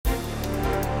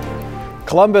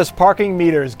Columbus parking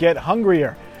meters get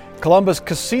hungrier. Columbus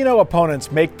casino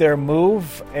opponents make their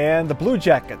move, and the Blue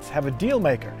Jackets have a deal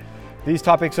maker. These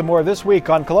topics and more this week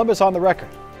on Columbus on the Record.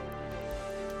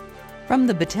 From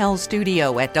the Battelle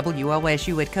studio at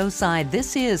WOSU at Coeside,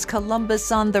 this is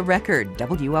Columbus on the Record,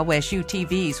 WOSU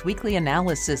TV's weekly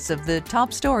analysis of the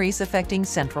top stories affecting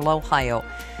Central Ohio.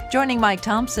 Joining Mike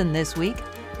Thompson this week,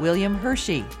 William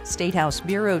Hershey, State House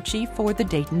Bureau Chief for the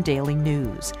Dayton Daily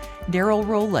News, Daryl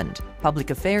Rowland, Public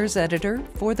Affairs Editor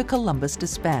for the Columbus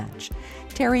Dispatch,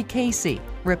 Terry Casey,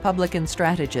 Republican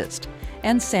Strategist,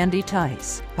 and Sandy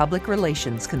Tice, Public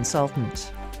Relations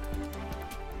Consultant.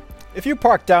 If you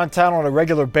park downtown on a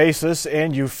regular basis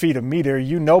and you feed a meter,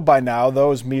 you know by now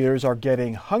those meters are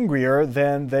getting hungrier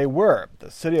than they were. The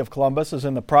City of Columbus is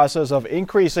in the process of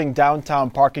increasing downtown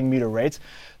parking meter rates,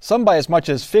 some by as much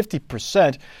as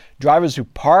 50%. Drivers who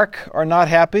park are not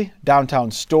happy.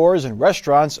 Downtown stores and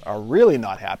restaurants are really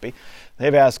not happy.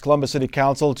 They've asked Columbus City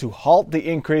Council to halt the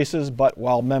increases, but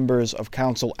while members of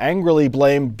council angrily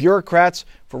blame bureaucrats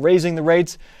for raising the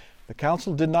rates, the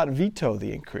council did not veto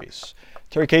the increase.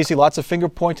 Terry Casey, lots of finger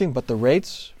pointing, but the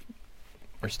rates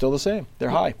are still the same. They're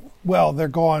high. Well,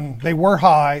 they were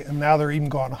high, and now they're even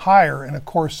gone higher. And of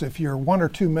course, if you're 1 or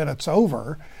 2 minutes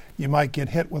over, you might get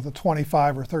hit with a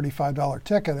 $25 or $35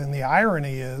 ticket. And the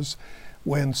irony is,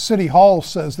 when City Hall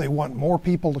says they want more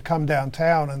people to come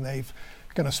downtown and they're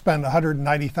going to spend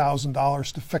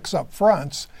 $190,000 to fix up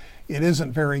fronts, it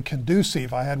isn't very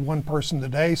conducive. I had one person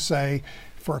today say,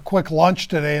 for a quick lunch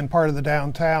today in part of the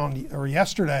downtown, or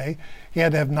yesterday, he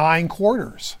had to have 9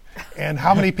 quarters. And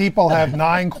how many people have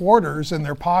 9 quarters in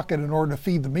their pocket in order to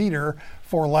feed the meter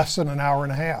for less than an hour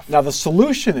and a half? Now, the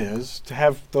solution is to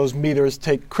have those meters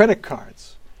take credit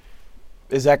cards.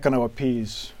 Is that going to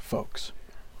appease folks?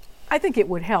 I think it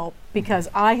would help, because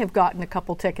I have gotten a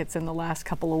couple tickets in the last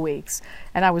couple of weeks,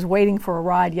 and I was waiting for a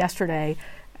ride yesterday,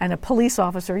 and a police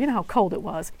officer, you know how cold it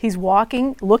was, he's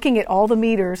walking, looking at all the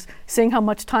meters, seeing how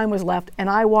much time was left, and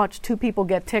I watched 2 people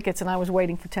get tickets, and I was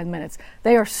waiting for 10 minutes.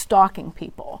 They are stalking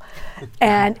people.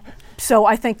 And so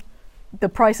I think the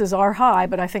prices are high,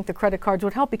 but I think the credit cards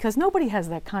would help, because nobody has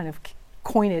that kind of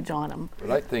coinage on them. But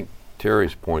I think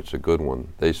Terry's point's a good one.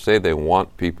 They say they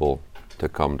want people to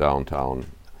come downtown.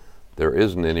 There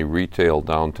isn't any retail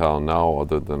downtown now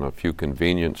other than a few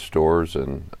convenience stores,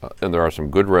 and there are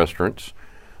some good restaurants.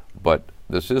 But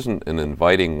this isn't an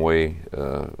inviting way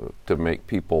to make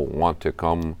people want to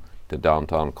come to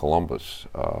downtown Columbus.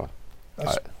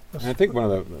 I think one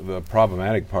of the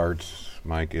problematic parts,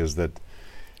 Mike, is that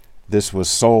this was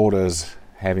sold as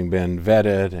having been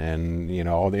vetted, and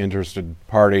all the interested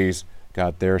parties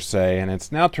got their say, and it's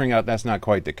now turning out that's not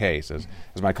quite the case. As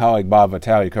my colleague Bob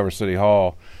Vitale, who covers City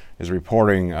Hall, is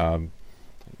reporting,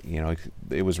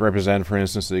 it was represented, for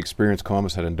instance, the Experience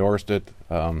Columbus had endorsed it.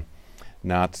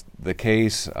 Not the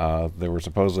case. There were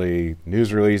supposedly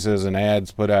news releases and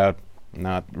ads put out.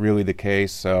 Not really the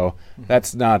case. So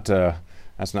that's not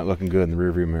looking good in the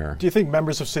rearview mirror. Do you think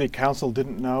members of City Council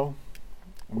didn't know?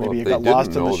 Maybe it got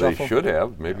lost in the shuffle. They should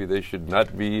have. Maybe they should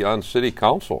not be on City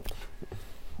Council.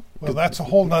 Well, that's a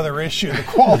whole other issue, the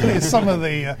quality of some of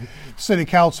the City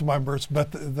Council members.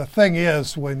 But the thing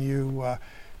is, when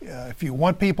if you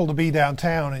want people to be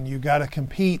downtown and you got to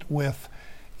compete with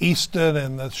Easton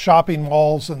and the shopping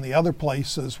malls and the other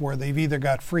places where they've either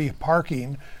got free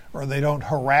parking or they don't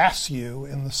harass you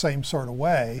in the same sort of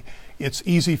way, it's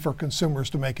easy for consumers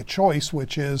to make a choice,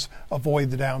 which is avoid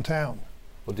the downtown.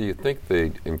 Well, do you think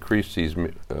they increase these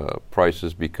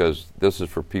prices because this is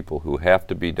for people who have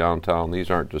to be downtown?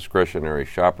 These aren't discretionary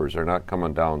shoppers. They're not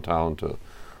coming downtown to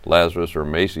Lazarus or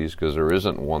Macy's because there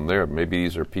isn't one there. Maybe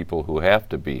these are people who have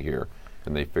to be here,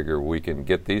 and they figure we can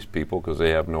get these people because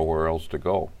they have nowhere else to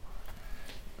go.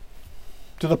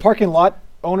 Do the parking lot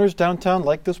owners downtown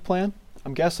like this plan?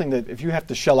 I'm guessing that if you have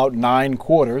to shell out 9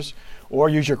 quarters or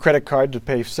use your credit card to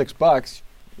pay $6,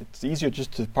 it's easier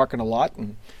just to park in a lot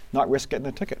and not risk getting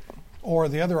a ticket. Or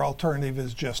the other alternative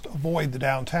is just avoid the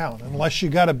downtown. Unless you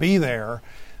got to be there,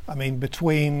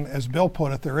 between, as Bill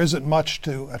put it, there isn't much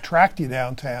to attract you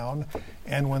downtown,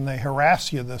 and when they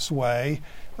harass you this way,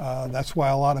 that's why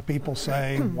a lot of people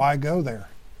say, why go there?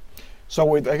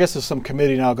 So I guess there's some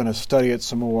committee now going to study it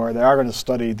some more. They are going to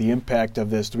study the impact of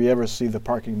this. Do we ever see the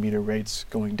parking meter rates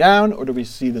going down, or do we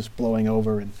see this blowing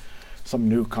over and some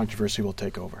new controversy will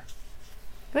take over?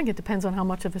 I think it depends on how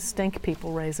much of a stink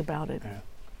people raise about it. Yeah.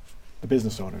 the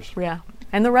business owners. Yeah,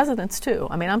 and the residents too.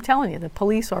 I mean, I'm telling you, the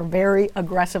police are very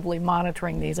aggressively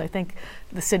monitoring these. I think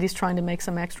the city's trying to make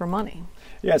some extra money.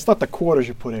 Yeah, it's not the quarters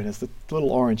you put in; it's the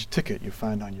little orange ticket you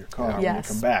find on your car when you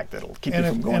come back that'll keep you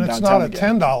from going downtown. And it's not a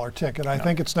again. $10 ticket. I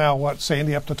think it's now what,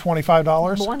 Sandy, up to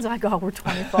 $25? The ones I got were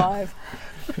 $25.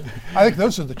 I think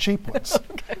those are the cheap ones.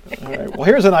 All right. Well,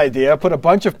 here's an idea: put a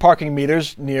bunch of parking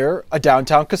meters near a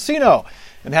downtown casino,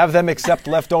 and have them accept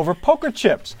leftover poker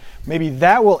chips. Maybe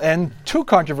that will end two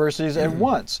controversies at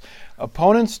once.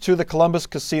 Opponents to the Columbus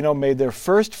Casino made their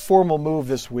first formal move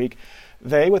this week.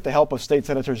 They, with the help of State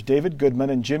Senators David Goodman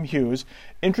and Jim Hughes,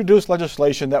 introduced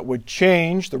legislation that would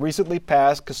change the recently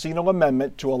passed casino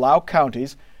amendment to allow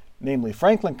counties, namely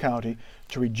Franklin County,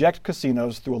 to reject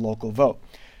casinos through a local vote.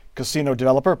 Casino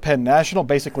developer Penn National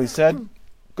basically said,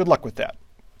 good luck with that.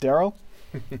 Darryl,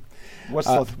 what's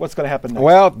going to happen next?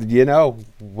 Well, you know,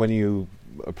 when you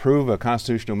approve a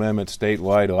constitutional amendment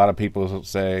statewide, a lot of people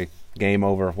say, game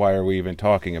over, why are we even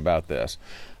talking about this?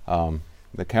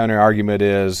 The counter argument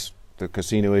is the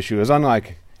casino issue is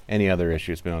unlike any other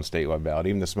issue that's been on statewide ballot,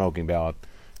 even the smoking ballot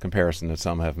comparison that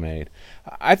some have made.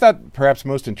 I thought perhaps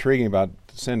most intriguing about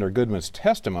Senator Goodman's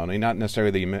testimony, not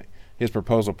necessarily his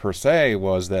proposal per se,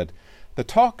 was that the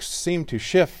talks seem to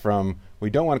shift from we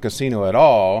don't want a casino at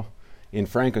all in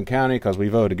Franklin County because we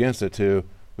voted against it to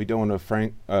we don't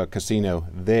want a casino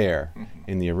there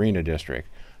in the Arena District.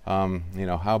 You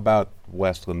know, how about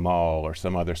Westland Mall or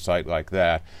some other site like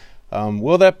that?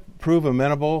 Will that prove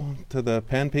amenable to the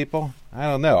Penn people? I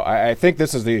don't know. I think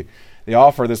this is the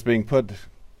offer that's being put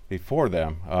before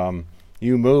them.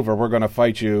 You move or we're going to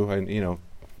fight you. And, you know,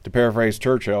 to paraphrase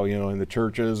Churchill, you know, in the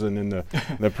churches and in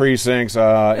the precincts,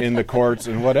 in the courts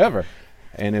and whatever.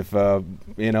 And if,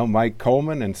 you know, Mike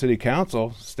Coleman and City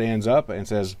Council stands up and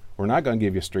says, we're not going to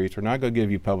give you streets, we're not going to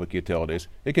give you public utilities,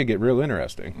 it could get real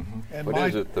interesting. What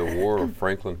is it, the War of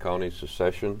Franklin County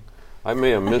Secession? I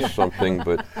may have missed something,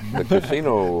 but the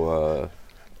casino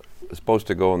is supposed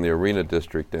to go in the Arena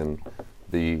District, and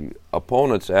the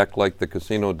opponents act like the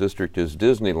casino district is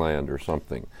Disneyland or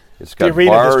something. It's got the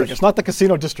Arena bars. District. It's not the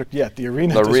casino district yet. The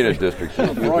Arena The District. Arena District.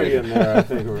 Freudian there, I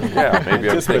think. Yeah,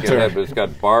 maybe I'm thinking that, but it's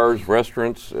got bars,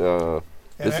 restaurants.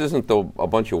 This isn't a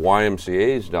bunch of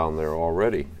YMCA's down there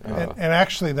already. And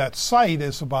actually, that site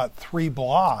is about 3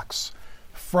 blocks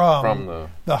from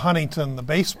the Huntington, the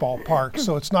baseball park,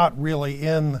 so it's not really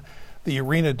in the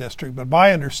Arena District. But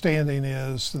my understanding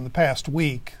is, in the past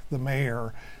week, the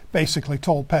mayor basically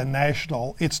told Penn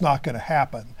National it's not going to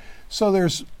happen. So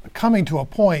there's coming to a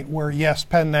point where, yes,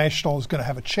 Penn National is going to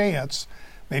have a chance.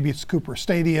 Maybe it's Cooper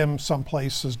Stadium,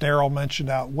 someplace, as Darryl mentioned,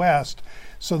 out west.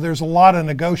 So there's a lot of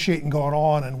negotiating going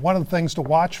on, and one of the things to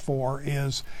watch for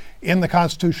is in the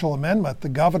constitutional amendment, the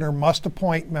governor must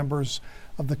appoint members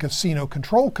of the Casino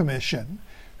Control Commission.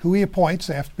 Who he appoints,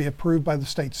 they have to be approved by the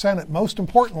state Senate. Most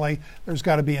importantly, there's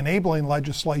got to be enabling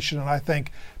legislation, and I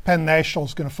think Penn National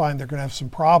is going to find they're going to have some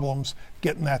problems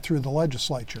getting that through the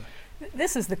legislature.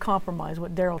 This is the compromise,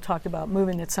 what Darryl talked about,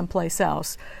 moving it someplace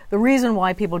else. The reason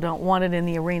why people don't want it in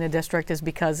the Arena District is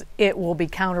because it will be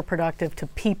counterproductive to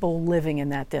people living in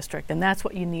that district, and that's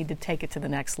what you need to take it to the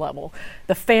next level.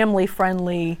 The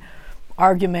family-friendly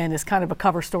argument is kind of a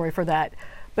cover story for that.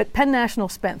 But Penn National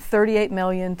spent $38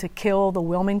 million to kill the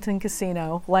Wilmington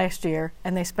Casino last year,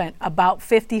 and they spent about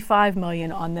 $55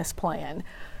 million on this plan.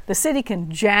 The city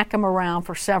can jack them around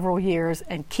for several years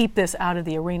and keep this out of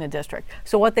the Arena District.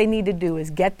 So what they need to do is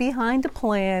get behind a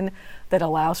plan that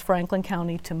allows Franklin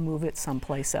County to move it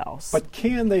someplace else. But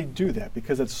can they do that?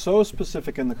 Because it's so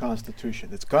specific in the Constitution.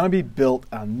 It's going to be built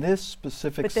on this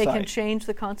specific site. But they can change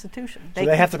the Constitution. So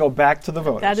they have to go back to the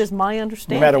voters. That is my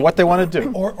understanding. No matter what they want to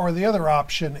do. Or the other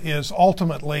option is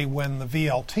ultimately when the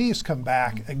VLTs come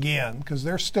back again, because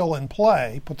they're still in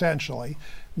play, potentially,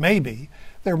 maybe,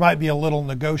 there might be a little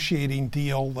negotiating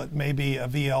deal that maybe a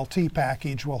VLT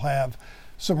package will have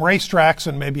some racetracks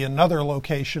and maybe another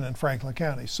location in Franklin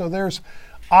County. So there's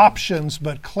options,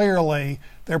 but clearly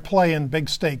they're playing big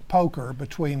stake poker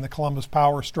between the Columbus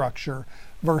power structure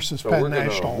versus Penn National.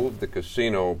 So we're going to move the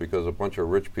casino because a bunch of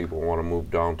rich people want to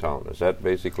move downtown. Is that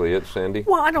basically it, Sandy?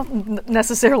 Well, I don't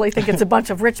necessarily think it's a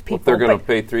bunch of rich people. If they're going to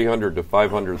pay $300,000 to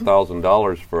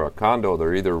 $500,000 for a condo,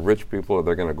 they're either rich people or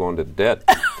they're going to go into debt.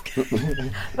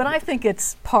 But I think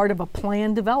it's part of a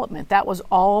planned development. That was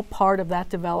all part of that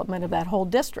development of that whole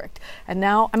district. And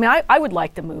now, I mean, I would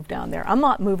like to move down there. I'm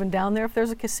not moving down there if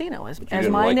there's a casino as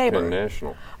my neighbor. Penn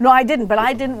National. No, I didn't, but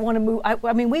I didn't want to move.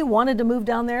 I mean, we wanted to move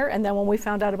down there, and then when we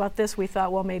found out about this, we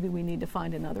thought, well, maybe we need to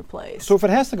find another place. So if it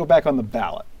has to go back on the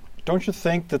ballot, don't you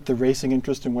think that the racing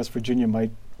interest in West Virginia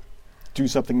might do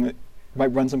something might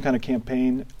run some kind of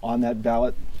campaign on that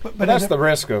ballot. But that's the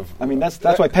risk of. I mean, that's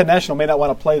why Penn National may not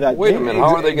want to play that. Wait game. a minute.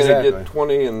 How are they going to Exactly. get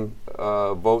 20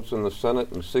 votes in the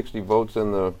Senate and 60 votes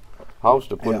in the House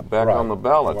to put it back right. on the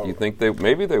ballot? Well, You think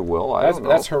maybe they will? I That's, don't know.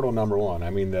 that's hurdle number one.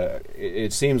 I mean,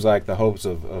 it seems like the hopes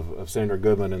of Senator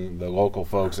Goodman and the local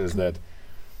folks is that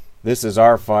this is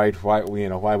our fight. Why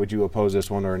would you oppose this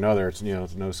one or another? It's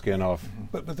it's no skin off.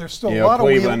 But there's still You a know, lot of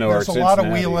Cleveland or there's a lot of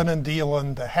Cincinnati. wheeling and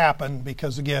dealing to happen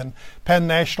because again, Penn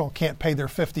National can't pay their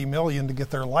 $50 million to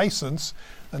get their license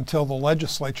until the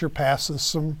legislature passes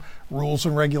some rules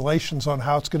and regulations on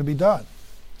how it's going to be done,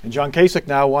 And John Kasich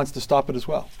now wants to stop it as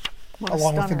well. What a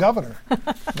along with the stunner. governor.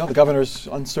 No, the governor's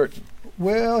uncertain.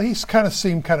 Well, he's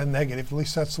seemed kind of negative. At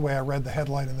least that's the way I read the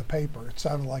headline in the paper. It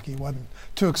sounded like he wasn't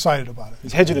too excited about it.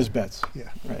 He's hedging his bets. Yeah.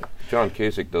 Right. John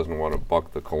Kasich doesn't want to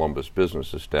buck the Columbus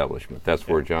business establishment. That's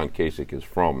where John Kasich is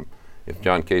from. If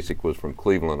John Kasich was from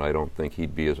Cleveland, I don't think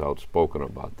he'd be as outspoken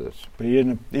about this. But he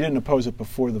didn't oppose it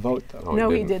before the vote, though.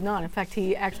 No, he didn't. did not. In fact,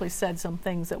 he actually said some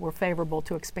things that were favorable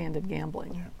to expanded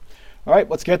gambling. All right,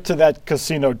 let's get to that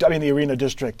the Arena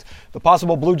District. The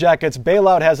possible Blue Jackets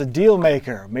bailout has a deal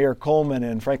maker. Mayor Coleman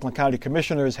and Franklin County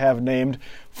Commissioners have named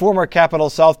former Capital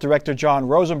South Director John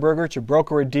Rosenberger to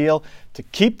broker a deal to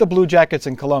keep the Blue Jackets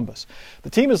in Columbus.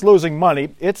 The team is losing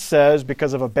money, it says,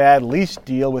 because of a bad lease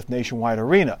deal with Nationwide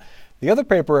Arena. The other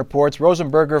paper reports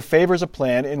Rosenberger favors a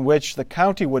plan in which the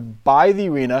county would buy the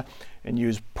arena and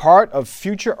use part of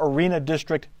future Arena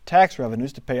District tax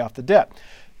revenues to pay off the debt.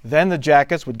 Then the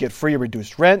Jackets would get free or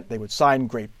reduced rent, they would sign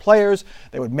great players,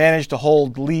 they would manage to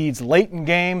hold leads late in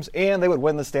games, and they would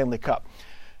win the Stanley Cup.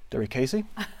 Derek Casey,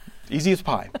 easy as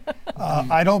pie.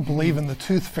 I don't believe in the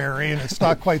tooth fairy, and it's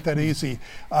not quite that easy.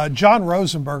 John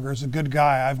Rosenberger is a good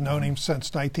guy. I've known him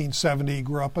since 1970. He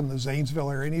grew up in the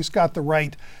Zanesville area, and he's got the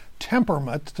right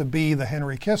temperament to be the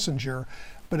Henry Kissinger,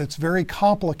 but it's very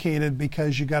complicated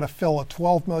because you got to fill a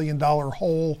 $12 million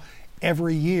hole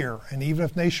every year, and even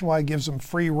if Nationwide gives them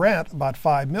free rent, about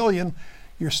 $5 million,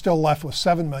 you're still left with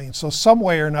 $7 million. So some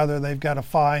way or another, they've got to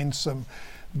find some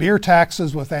beer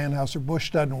taxes, with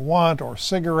Anheuser-Busch doesn't want, or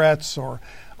cigarettes, or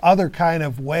other kind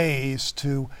of ways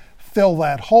to fill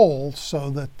that hole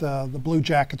so that the Blue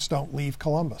Jackets don't leave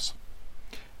Columbus.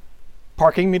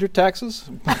 Parking meter taxes?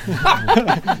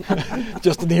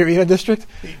 Just in the Arena District?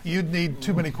 You'd need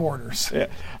too many quarters. Yeah.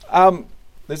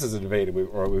 This is a debate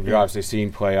we've obviously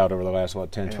seen play out over the last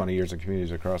 10, 20 years in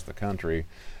communities across the country.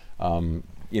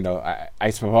 I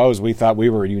suppose we thought we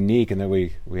were unique in that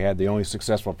we had the only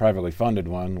successful privately funded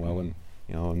one. Well, when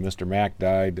Mr. Mack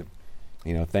died,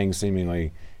 things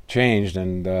seemingly changed,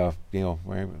 and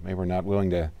maybe we're not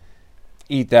willing to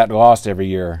eat that loss every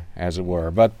year, as it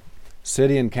were. But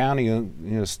city and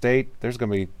county, state, there's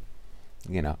going to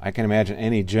be, I can imagine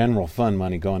any general fund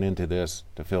money going into this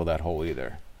to fill that hole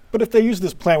either. But if they use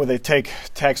this plan where they take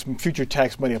future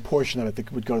tax money, a portion of it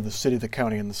that would go to the city, the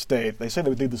county, and the state, they say they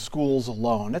would leave the schools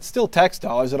alone. That's still tax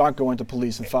dollars that aren't going to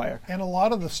police and fire. And a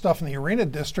lot of the stuff in the Arena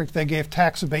District, they gave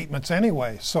tax abatements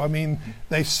anyway. So,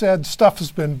 they said stuff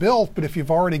has been built, but if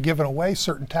you've already given away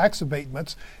certain tax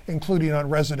abatements, including on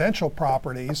residential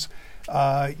properties,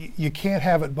 you can't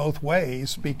have it both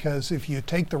ways, because if you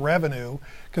take the revenue,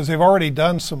 because they've already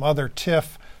done some other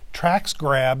TIF tax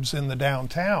grabs in the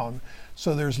downtown,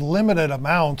 so there's limited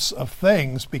amounts of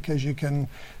things, because you can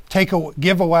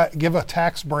give a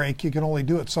tax break. You can only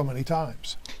do it so many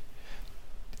times.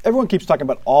 Everyone keeps talking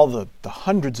about all the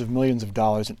hundreds of millions of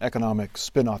dollars in economic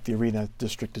spin-off the Arena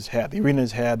District has had, the Arena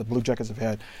has had, the Blue Jackets have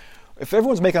had. If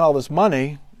everyone's making all this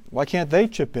money, why can't they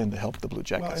chip in to help the Blue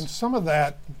Jackets? Well, and some of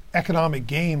that economic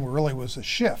gain really was a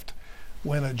shift.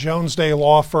 When a Jones Day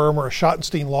law firm or a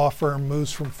Schottenstein law firm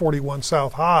moves from 41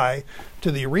 South High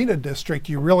to the Arena District,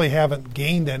 you really haven't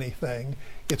gained anything.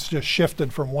 It's just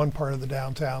shifted from one part of the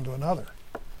downtown to another.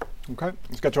 Okay,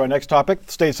 let's get to our next topic.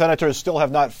 The state senators still have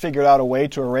not figured out a way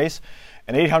to erase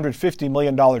an $850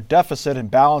 million deficit and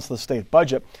balance the state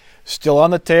budget. Still on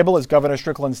the table is Governor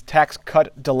Strickland's tax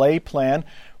cut delay plan.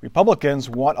 Republicans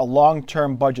want a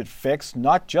long-term budget fix,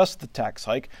 not just the tax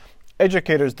hike.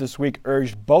 Educators this week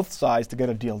urged both sides to get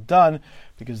a deal done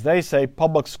because they say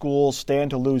public schools stand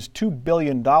to lose $2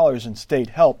 billion in state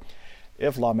help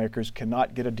if lawmakers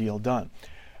cannot get a deal done.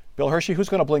 Bill Hershey, who's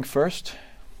going to blink first?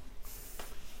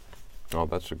 Oh,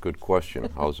 that's a good question.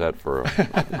 How's that for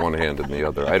one hand and the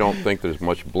other? I don't think there's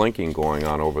much blinking going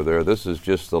on over there. This is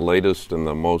just the latest and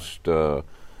the most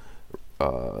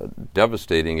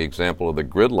devastating example of the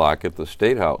gridlock at the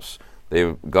State House.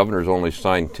 Governors only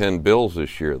signed 10 bills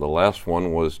this year. The last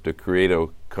one was to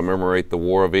commemorate the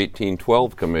War of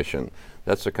 1812 Commission.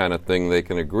 That's the kind of thing they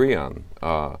can agree on.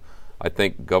 I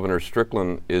think Governor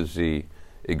Strickland is the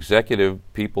executive.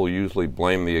 People usually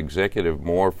blame the executive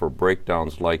more for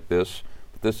breakdowns like this.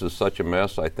 But this is such a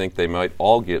mess, I think they might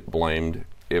all get blamed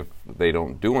if they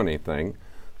don't do anything.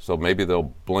 So maybe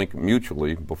they'll blink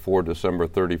mutually before December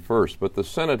 31st. But the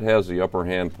Senate has the upper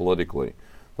hand politically.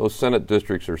 Those Senate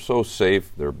districts are so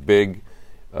safe, they're big.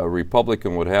 A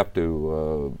Republican would have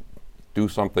to do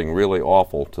something really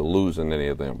awful to lose in any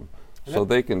of them. So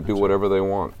they can do whatever they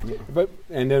want.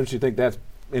 And don't you think that's,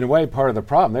 in a way, part of the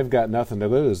problem? They've got nothing to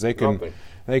lose. They can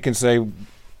say,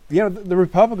 the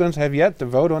Republicans have yet to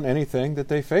vote on anything that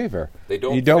they favor. They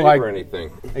don't favor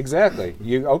anything. Exactly.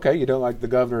 You don't like the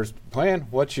governor's plan.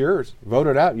 What's yours? Vote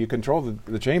it out. You control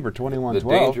the chamber 21-12. The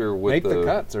danger with make the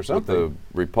cuts or something. With the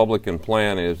Republican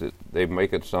plan is that they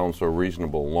make it sound so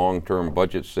reasonable, long-term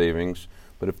budget savings.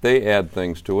 But if they add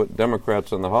things to it,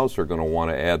 Democrats in the House are going to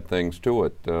want to add things to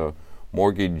it.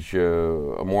 Mortgage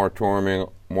moratorium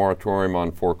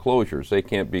on foreclosures. They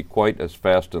can't be quite as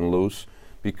fast and loose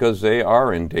because they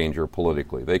are in danger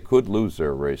politically. They could lose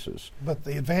their races. But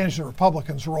the advantage the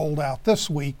Republicans rolled out this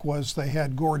week was they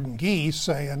had Gordon Gee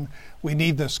saying we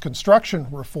need this construction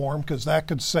reform because that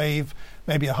could save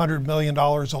maybe $100 million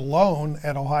alone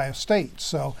at Ohio State.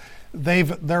 So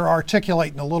they're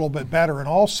articulating a little bit better. And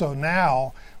also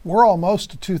now we're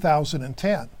almost to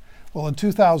 2010. Well, in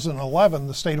 2011,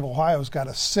 the state of Ohio's got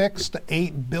a $6 to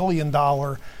 $8 billion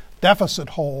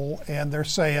deficit hole, and they're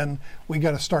saying we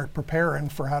got to start preparing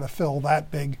for how to fill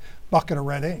that big bucket of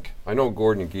red ink. I know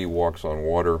Gordon Gee walks on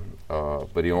water,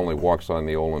 but he only walks on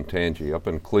the Olentangy. Up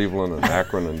in Cleveland and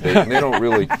Akron and Dayton, they don't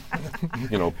really,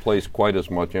 place quite as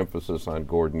much emphasis on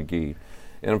Gordon Gee.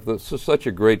 And if this is such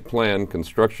a great plan,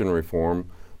 construction reform,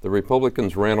 the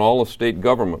Republicans ran all of state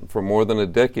government for more than a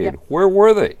decade. Yep. Where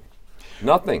were they?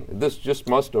 Nothing. This just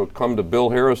must have come to Bill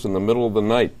Harris in the middle of the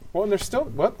night. Well, and they're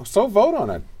still, so vote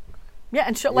on it. Yeah,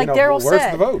 and like Darrell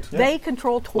said, the vote? They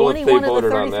control 21 of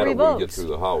the 33 votes. Well, if they voted on that, it wouldn't get through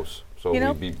the House. So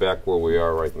we'd be back where we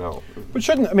are right now. But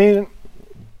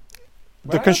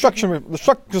the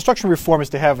construction reform is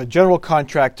to have a general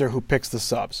contractor who picks the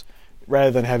subs rather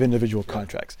than have individual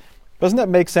contracts. Doesn't that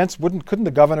make sense? Couldn't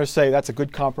the governor say that's a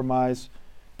good compromise?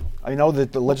 I know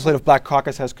that the Legislative Black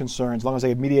Caucus has concerns. As long as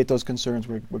they mediate those concerns,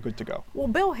 we're good to go. Well,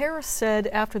 Bill Harris said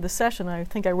after the session, I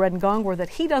think I read in Gongor, that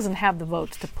he doesn't have the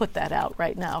votes to put that out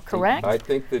right now, correct? I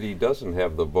think that he doesn't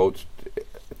have the votes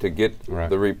to get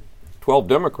 12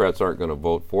 Democrats aren't going to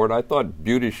vote for it. I thought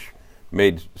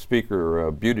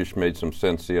Speaker Budish made some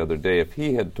sense the other day. If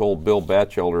he had told Bill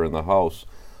Batchelder in the House,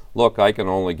 look, I can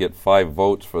only get 5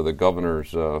 votes for the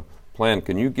governor's plan.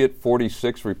 Can you get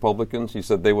 46 Republicans? He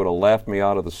said they would have laughed me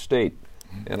out of the state.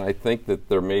 And I think that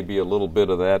there may be a little bit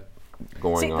of that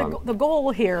going on. The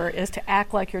goal here is to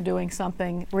act like you're doing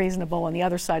something reasonable, and the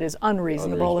other side is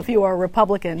unreasonable if you are a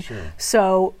Republican. Sure.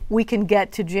 So we can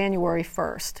get to January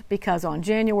 1st, because on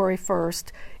January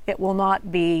 1st, it will not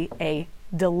be a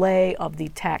delay of the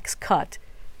tax cut.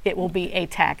 It will be a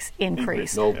tax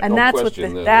increase.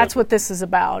 That's what this is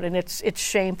about, and it's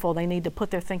shameful. They need to put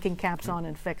their thinking caps on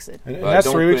and fix it. And that's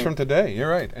 3 weeks from today.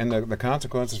 You're right. And the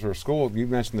consequences for school, you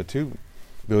mentioned the $2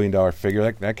 billion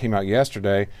figure. That came out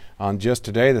yesterday. On just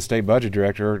today, the state budget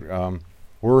director,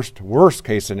 worst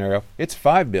case scenario, it's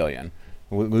 $5 billion.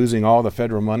 Losing all the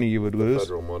federal money you would lose.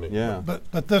 Federal money. Yeah.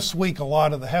 But this week, a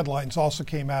lot of the headlines also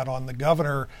came out on the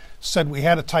governor said we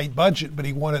had a tight budget, but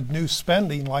he wanted new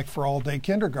spending like for all-day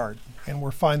kindergarten. And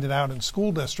we're finding out in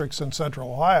school districts in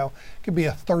Central Ohio, it could be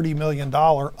a $30 million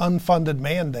unfunded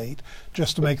mandate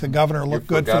just to make the governor look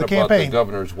good for the campaign. About the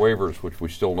governor's waivers, which we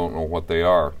still don't know what they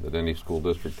are, that any school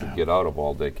district could get out of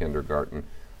all-day kindergarten.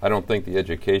 I don't think the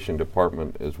education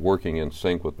department is working in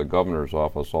sync with the governor's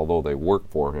office, although they work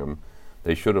for him.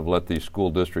 They should have let these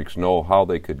school districts know how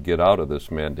they could get out of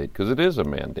this mandate, because it is a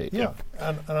mandate. Yeah,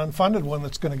 an unfunded one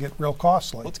that's going to get real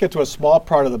costly. Let's get to a small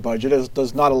part of the budget. It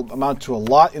does not amount to a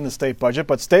lot in the state budget,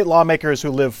 but state lawmakers who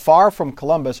live far from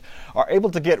Columbus are able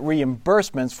to get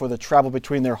reimbursements for the travel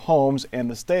between their homes and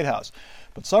the State House.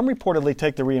 But some reportedly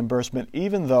take the reimbursement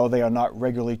even though they are not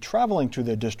regularly traveling to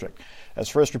their district. As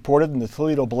first reported in the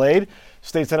Toledo Blade,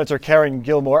 State Senator Karen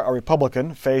Gilmore, a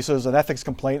Republican, faces an ethics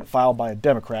complaint filed by a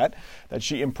Democrat that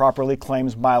she improperly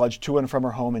claims mileage to and from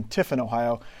her home in Tiffin,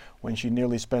 Ohio, when she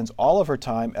nearly spends all of her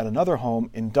time at another home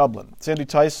in Dublin. Sandy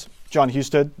Tice, John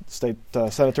Husted, state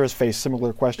senators face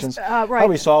similar questions. Right. How do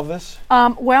we solve this?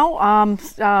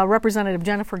 Representative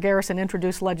Jennifer Garrison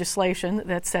introduced legislation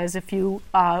that says if you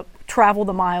travel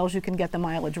the miles, you can get the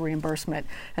mileage reimbursement,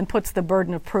 and puts the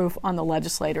burden of proof on the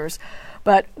legislators.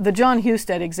 But the John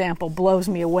Husted example blows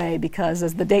me away because,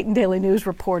 as the Dayton Daily News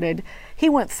reported, he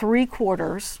went 3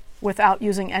 quarters without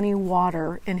using any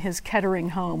water in his Kettering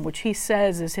home, which he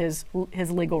says is his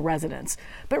legal residence.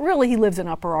 But really, he lives in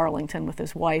Upper Arlington with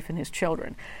his wife and his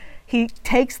children. He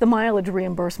takes the mileage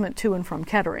reimbursement to and from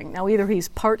Kettering. Now, either he's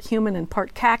part human and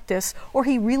part cactus, or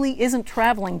he really isn't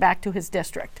traveling back to his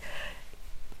district.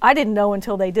 I didn't know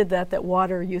until they did that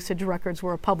water usage records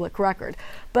were a public record.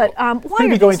 But why could he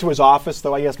be going to his office,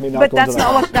 though? I guess maybe not. But going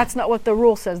to that's not what the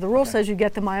rule says. The rule says you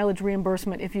get the mileage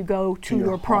reimbursement if you go to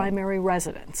your primary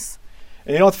residence.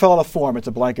 And you don't have to fill out a form; it's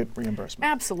a blanket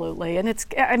reimbursement. Absolutely, and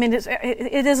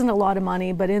it isn't a lot of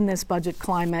money, but in this budget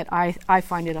climate, I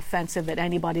find it offensive that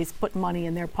anybody's putting money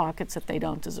in their pockets that they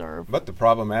don't deserve. But the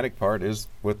problematic part is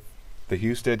with the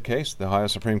Husted case. The Ohio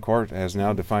Supreme Court has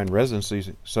now defined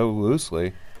residency so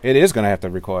loosely. It is going to have to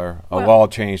require a law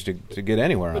change to get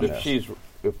anywhere on this.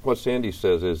 If what Sandy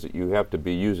says is that you have to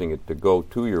be using it to go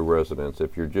to your residence,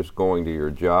 if you're just going to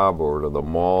your job or to the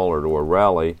mall or to a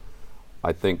rally,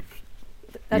 I think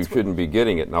you shouldn't be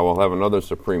getting it. Now we'll have another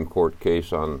Supreme Court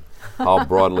case on how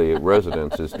broadly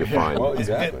residence is defined. Well,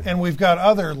 exactly. And we've got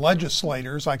other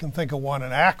legislators. I can think of one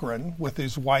in Akron with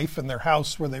his wife and their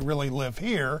house where they really live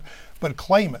here, but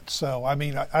claim it. So, I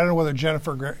mean, I don't know whether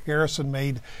Jennifer Garrison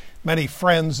made many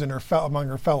friends among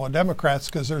her fellow Democrats,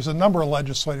 because there's a number of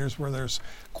legislators where there's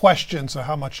questions of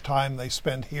how much time they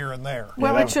spend here and there.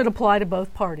 Well, it should apply to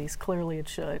both parties. Clearly it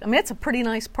should. I mean, it's a pretty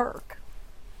nice perk.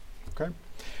 Okay.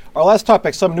 Our last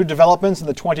topic, some new developments in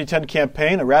the 2010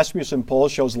 campaign. A Rasmussen poll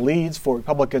shows leads for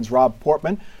Republicans Rob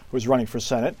Portman, who is running for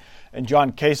Senate, and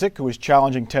John Kasich, who is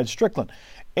challenging Ted Strickland.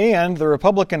 And the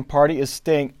Republican Party is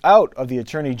staying out of the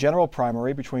Attorney General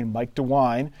primary between Mike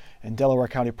DeWine and Delaware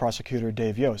County Prosecutor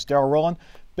Dave Yost. Darrell Rowland,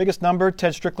 biggest number,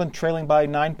 Ted Strickland trailing by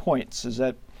 9 points.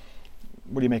 What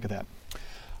do you make of that?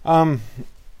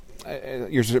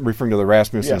 You're referring to the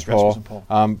Rasmussen poll. Rasmussen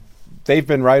poll. They've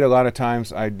been right a lot of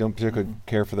times. I don't particularly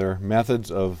care for their methods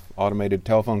of automated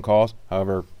telephone calls.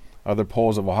 However, other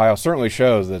polls of Ohio certainly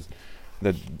shows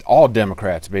that all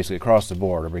Democrats basically across the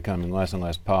board are becoming less and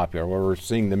less popular, where we're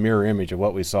seeing the mirror image of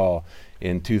what we saw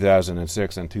in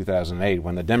 2006 and 2008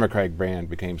 when the Democratic brand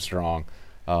became strong.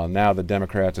 Now the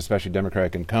Democrats, especially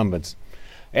Democratic incumbents,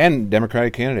 and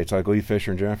Democratic candidates like Lee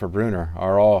Fisher and Jennifer Brunner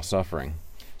are all suffering.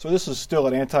 So this is still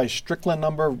an anti-Strickland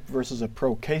number versus a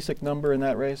pro-Kasich number in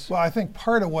that race? Well, I think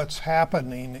part of what's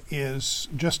happening is,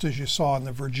 just as you saw in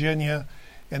the Virginia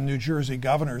and New Jersey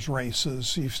governor's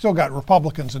races, you've still got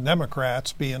Republicans and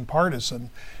Democrats being partisan.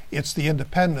 It's the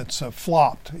independents have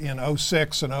flopped. In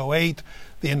 06 and 08,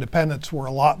 the independents were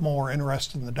a lot more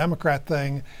interested in the Democrat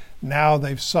thing. Now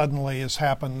they've suddenly, as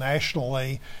happened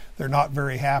nationally, they're not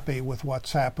very happy with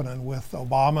what's happening with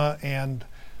Obama and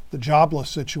the jobless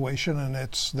situation, and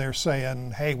they're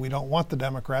saying, hey, we don't want the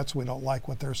Democrats, we don't like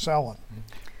what they're selling.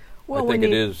 Well, I think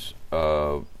it is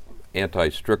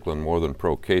anti-Strickland more than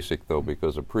pro-Kasich, though,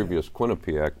 because a previous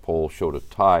Quinnipiac poll showed a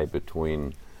tie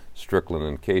between Strickland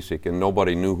and Kasich, and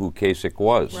nobody knew who Kasich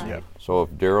was. Right. Yep. So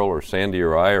if Darrell or Sandy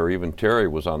or I or even Terry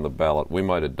was on the ballot, we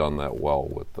might have done that well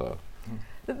with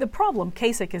The problem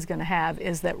Kasich is going to have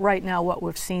is that right now what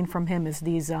we've seen from him is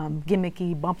these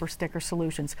gimmicky bumper sticker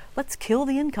solutions. Let's kill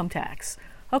the income tax.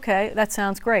 Okay, that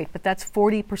sounds great, but that's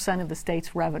 40% of the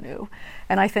state's revenue.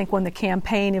 And I think when the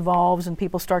campaign evolves and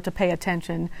people start to pay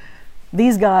attention,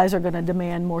 these guys are going to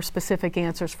demand more specific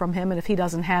answers from him, and if he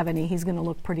doesn't have any, he's going to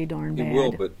look pretty darn bad. He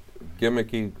will, but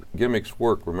gimmicks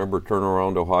work. Remember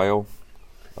Turnaround Ohio?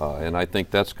 And I think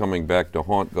that's coming back to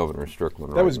haunt Governor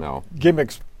Strickland right now.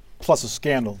 Gimmicks plus a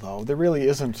scandal, though. There really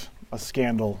isn't a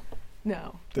scandal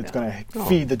that's going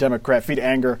to feed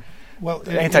anger. Well,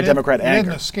 anti-Democrat anger. It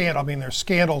isn't a scandal. I mean, there's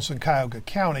scandals in Cuyahoga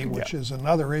County, which is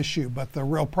another issue, but the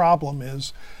real problem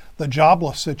is the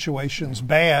jobless situation's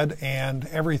bad, and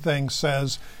everything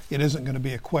says it isn't going to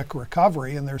be a quick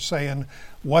recovery, and they're saying,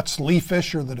 what's Lee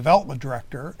Fisher, the development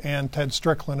director, and Ted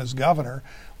Strickland as governor,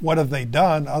 what have they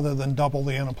done other than double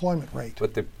the unemployment rate?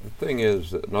 But the thing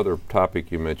is, another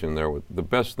topic you mentioned there, the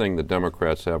best thing the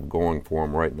Democrats have going for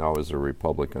them right now is the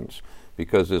Republicans.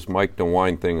 Because this Mike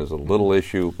DeWine thing is a little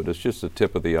issue, but it's just the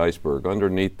tip of the iceberg.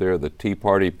 Underneath there, the Tea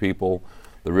Party people,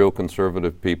 the real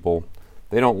conservative people,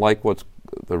 they don't like what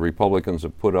the Republicans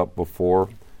have put up before,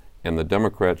 and the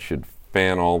Democrats should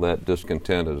fan all that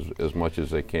discontent as much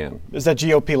as they can. Is that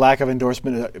GOP lack of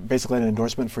endorsement basically an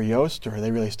endorsement for Yost, or are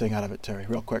they really staying out of it, Terry,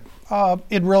 real quick?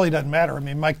 It really doesn't matter. I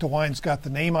mean, Mike DeWine's got the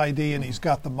name ID and he's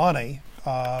got the money.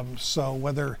 So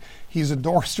whether he's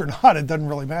endorsed or not, it doesn't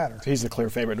really matter. He's the clear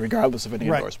favorite, regardless of any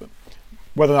endorsement.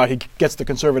 Whether or not he gets the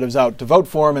conservatives out to vote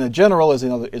for him in the general is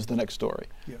the next story.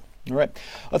 Yeah. All right.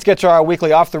 Let's get to our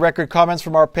weekly off-the-record comments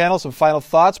from our panel. Some final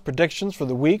thoughts, predictions for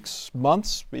the weeks,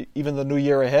 months, even the new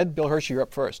year ahead. Bill Hershey, you're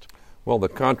up first. Well, the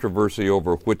controversy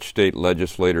over which state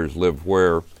legislators live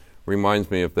where reminds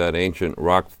me of that ancient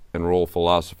rock and roll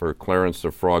philosopher Clarence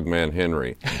the Frogman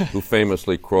Henry, who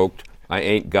famously croaked, "I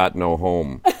ain't got no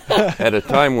home." At a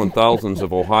time when thousands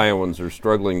of Ohioans are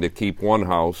struggling to keep one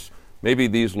house, maybe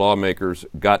these lawmakers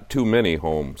got too many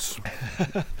homes.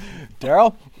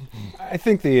 Darrell? I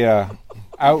think the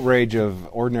outrage of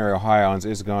ordinary Ohioans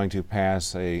is going to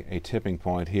pass a tipping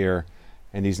point here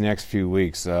in these next few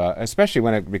weeks, especially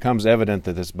when it becomes evident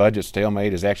that this budget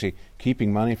stalemate is actually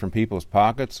keeping money from people's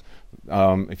pockets.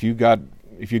 If you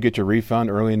get your refund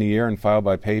early in the year and file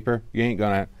by paper, you ain't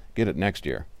going to get it next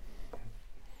year.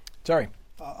 Sorry.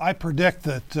 I predict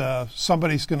that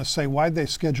somebody's going to say, why'd they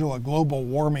schedule a global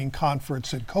warming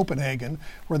conference in Copenhagen,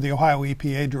 where the Ohio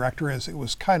EPA director is? It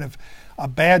was kind of a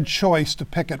bad choice to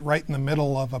pick it right in the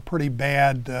middle of a pretty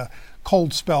bad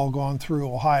cold spell going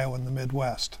through Ohio and the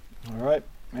Midwest. All right.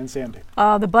 And Sandy?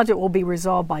 The budget will be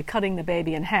resolved by cutting the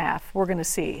baby in half. We're going to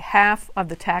see half of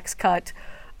the tax cut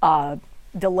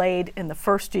delayed in the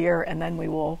first year, and then we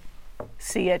will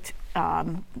see it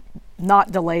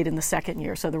not delayed in the second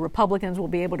year. So the Republicans will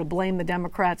be able to blame the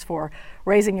Democrats for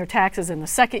raising your taxes in the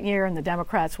second year, and the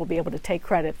Democrats will be able to take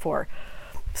credit for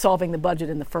solving the budget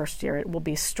in the first year. It will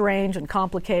be strange and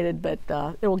complicated, but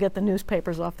it will get the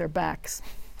newspapers off their backs.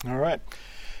 All right.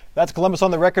 That's Columbus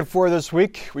on the Record for this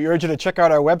week. We urge you to check out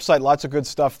our website. Lots of good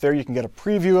stuff there. You can get a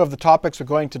preview of the topics we're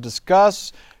going to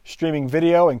discuss, streaming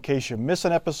video in case you miss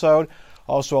an episode.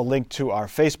 Also a link to our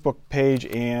Facebook page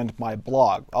and my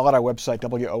blog, all at our website,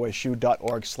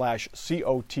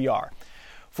 wosu.org/COTR.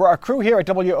 For our crew here at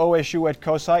WOSU at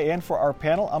COSI and for our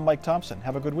panel, I'm Mike Thompson.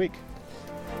 Have a good week.